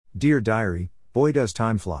Dear Diary, boy does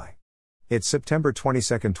time fly. It's September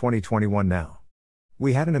 22nd, 2021 now.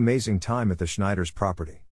 We had an amazing time at the Schneider's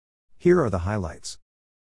property. Here are the highlights.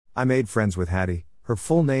 I made friends with Hattie. Her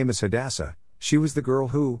full name is Hadassah. She was the girl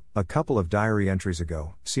who, a couple of diary entries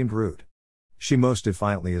ago, seemed rude. She most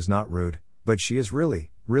defiantly is not rude, but she is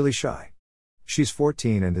really, really shy. She's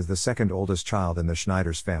 14 and is the second oldest child in the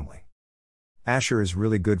Schneider's family. Asher is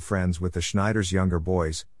really good friends with the Schneider's younger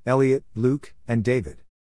boys, Elliot, Luke, and David.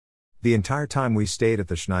 The entire time we stayed at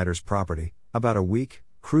the Schneider's property, about a week,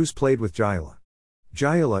 Cruz played with Jaila.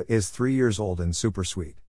 Jaila is 3 years old and super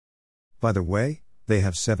sweet. By the way, they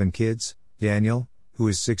have 7 kids: Daniel, who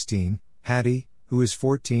is 16, Hattie, who is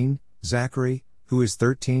 14, Zachary, who is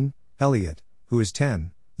 13, Elliot, who is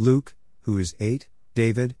 10, Luke, who is 8,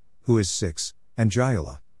 David, who is 6, and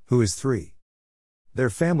Jaila, who is 3. Their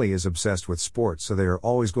family is obsessed with sports, so they are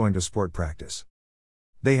always going to sport practice.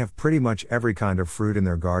 They have pretty much every kind of fruit in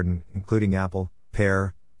their garden, including apple,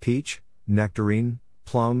 pear, peach, nectarine,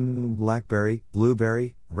 plum, blackberry,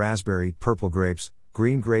 blueberry, raspberry, purple grapes,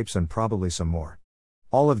 green grapes, and probably some more.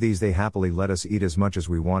 All of these they happily let us eat as much as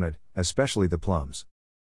we wanted, especially the plums.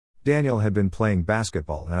 Daniel had been playing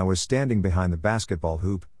basketball and I was standing behind the basketball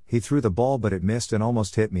hoop. He threw the ball but it missed and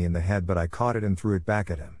almost hit me in the head, but I caught it and threw it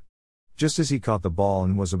back at him. Just as he caught the ball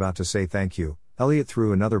and was about to say thank you, Elliot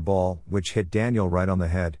threw another ball, which hit Daniel right on the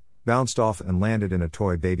head, bounced off and landed in a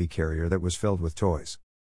toy baby carrier that was filled with toys.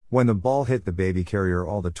 When the ball hit the baby carrier,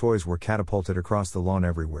 all the toys were catapulted across the lawn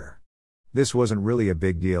everywhere. This wasn't really a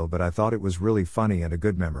big deal, but I thought it was really funny and a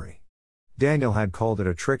good memory. Daniel had called it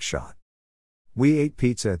a trick shot. We ate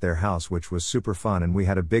pizza at their house, which was super fun, and we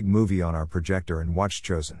had a big movie on our projector and watched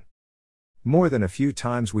Chosen. More than a few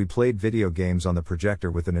times we played video games on the projector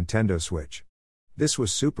with the Nintendo Switch. This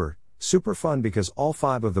was super fun because all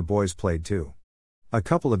 5 of the boys played too. A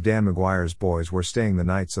couple of Dan McGuire's boys were staying the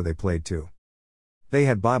night, so they played too. They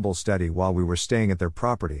had Bible study while we were staying at their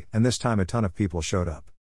property, and this time a ton of people showed up.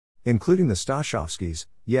 Including the Stachowskis.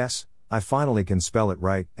 Yes, I finally can spell it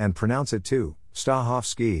right, and pronounce it too,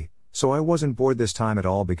 Stachowski, so I wasn't bored this time at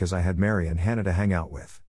all because I had Mary and Hannah to hang out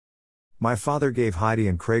with. My father gave Heidi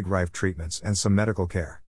and Craig Rife treatments and some medical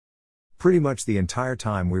care. Pretty much the entire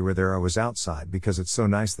time we were there I was outside because it's so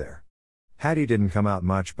nice there. Hattie didn't come out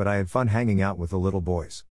much, but I had fun hanging out with the little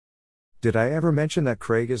boys. Did I ever mention that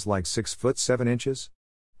Craig is like 6 foot 7 inches?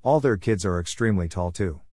 All their kids are extremely tall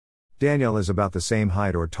too. Daniel is about the same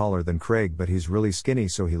height or taller than Craig, but he's really skinny,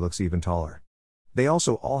 so he looks even taller. They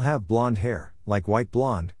also all have blonde hair, like white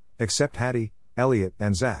blonde, except Hattie, Elliot,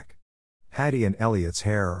 and Zach. Hattie and Elliot's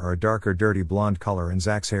hair are a darker dirty blonde color and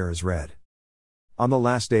Zach's hair is red. On the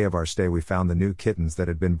last day of our stay we found the new kittens that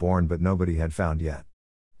had been born but nobody had found yet.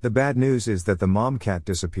 The bad news is that the mom cat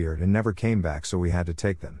disappeared and never came back, so we had to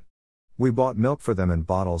take them. We bought milk for them in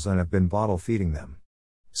bottles and have been bottle feeding them.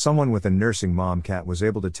 Someone with a nursing mom cat was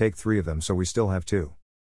able to take 3 of them, so we still have 2.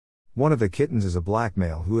 One of the kittens is a black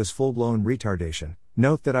male who has full-blown retardation.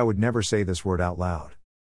 Note that I would never say this word out loud.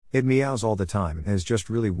 It meows all the time and is just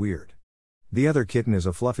really weird. The other kitten is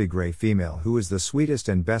a fluffy gray female who is the sweetest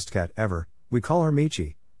and best cat ever. We call her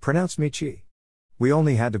Michi, pronounced Michi. We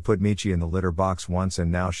only had to put Michi in the litter box once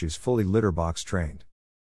and now she's fully litter box trained.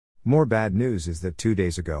 More bad news is that 2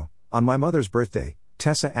 days ago, on my mother's birthday,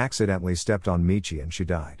 Tessa accidentally stepped on Michi and she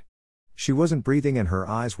died. She wasn't breathing and her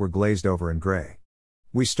eyes were glazed over and gray.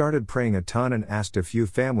 We started praying a ton and asked a few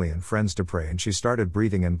family and friends to pray, and she started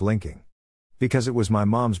breathing and blinking. Because it was my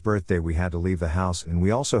mom's birthday we had to leave the house, and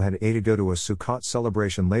we also had to go to a Sukkot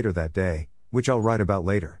celebration later that day, which I'll write about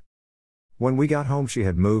later. When we got home she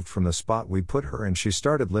had moved from the spot we put her and she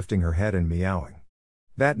started lifting her head and meowing.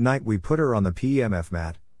 That night we put her on the PEMF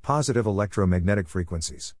mat, positive electromagnetic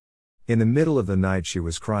frequencies. In the middle of the night she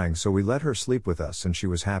was crying, so we let her sleep with us and she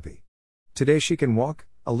was happy. Today she can walk,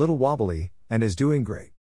 a little wobbly, and is doing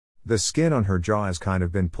great. The skin on her jaw has kind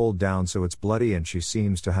of been pulled down so it's bloody and she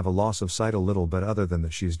seems to have a loss of sight a little, but other than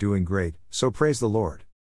that she's doing great, so praise the Lord.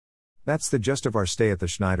 That's the gist of our stay at the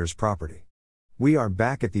Schneider's property. We are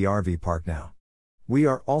back at the RV park now. We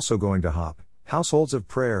are also going to HOP, Households of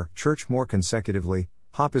Prayer, church more consecutively.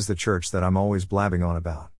 HOP is the church that I'm always blabbing on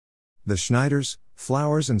about. The Schneiders,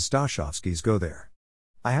 Flowers and Stachowskis go there.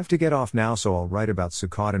 I have to get off now, so I'll write about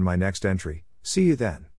Sukkot in my next entry. See you then.